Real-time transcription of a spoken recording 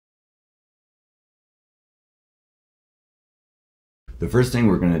The first thing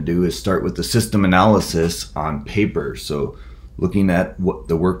we're going to do is start with the system analysis on paper. So looking at what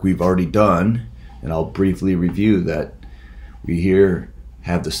the work we've already done, and I'll briefly review that. We here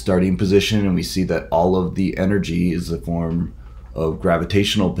have the starting position, and we see that all of the energy is the form of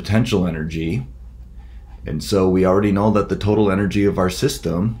gravitational potential energy. And so we already know that the total energy of our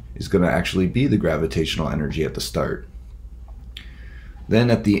system is going to actually be the gravitational energy at the start.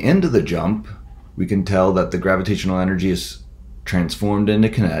 Then at the end of the jump, we can tell that the gravitational energy is transformed into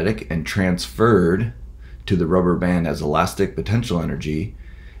kinetic and transferred to the rubber band as elastic potential energy.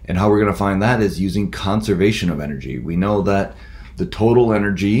 And how we're going to find that is using conservation of energy. We know that the total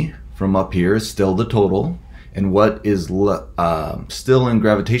energy from up here is still the total, and what is still in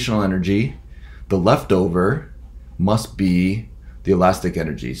gravitational energy, the leftover, must be the elastic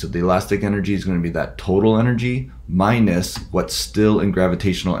energy. So the elastic energy is going to be that total energy minus what's still in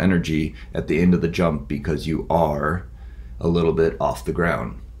gravitational energy at the end of the jump, because you are a little bit off the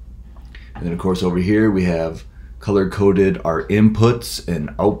ground. And then of course over here we have color coded our inputs and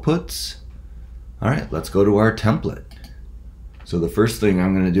outputs. All right, let's go to our template. So the first thing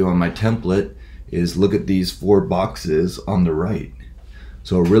I'm going to do on my template is look at these 4 boxes on the right.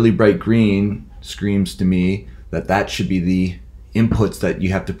 So a really bright green screams to me that that should be the inputs that you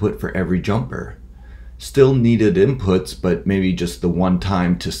have to put for every jumper. Still needed inputs, but maybe just the one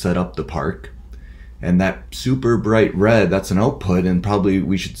time to set up the park. And that super bright red, that's an output, and probably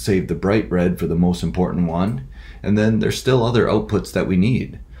we should save the bright red for the most important one. And then there's still other outputs that we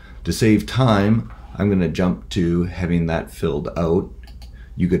need. To save time, I'm going to jump to having that filled out.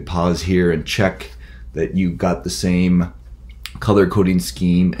 You could pause here and check that you got the same color coding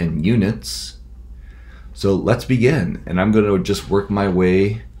scheme and units. So let's begin, and I'm going to just work my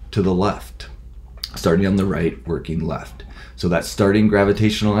way to the left, starting on the right, working left. So that starting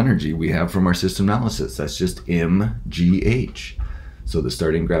gravitational energy we have from our system analysis, that's just mgh. So the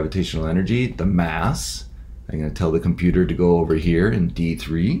starting gravitational energy, the mass, I'm going to tell the computer to go over here in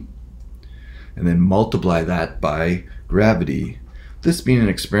D3, and then multiply that by gravity. This being an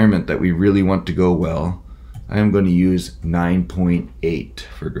experiment that we really want to go well, I am going to use 9.8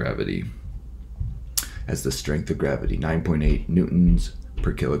 for gravity as the strength of gravity, 9.8 newtons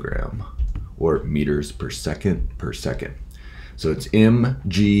per kilogram, or meters per second. So it's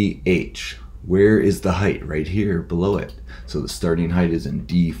mgh. Where is the height? Right here below it. So the starting height is in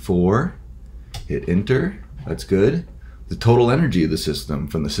D4. Hit enter. That's good. The total energy of the system,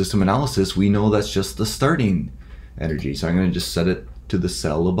 from the system analysis, we know that's just the starting energy. So I'm going to just set it to the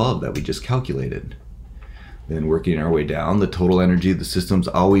cell above that we just calculated. Then working our way down, the total energy of the system's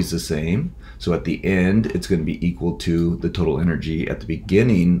always the same. So at the end, it's going to be equal to the total energy at the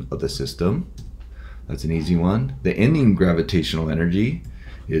beginning of the system. That's an easy one. The ending gravitational energy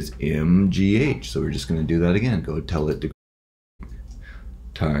is mgh. So we're just going to do that again. Go tell it to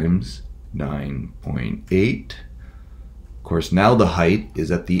times 9.8. Of course, now the height is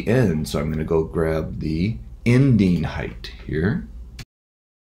at the end. So I'm going to go grab the ending height here.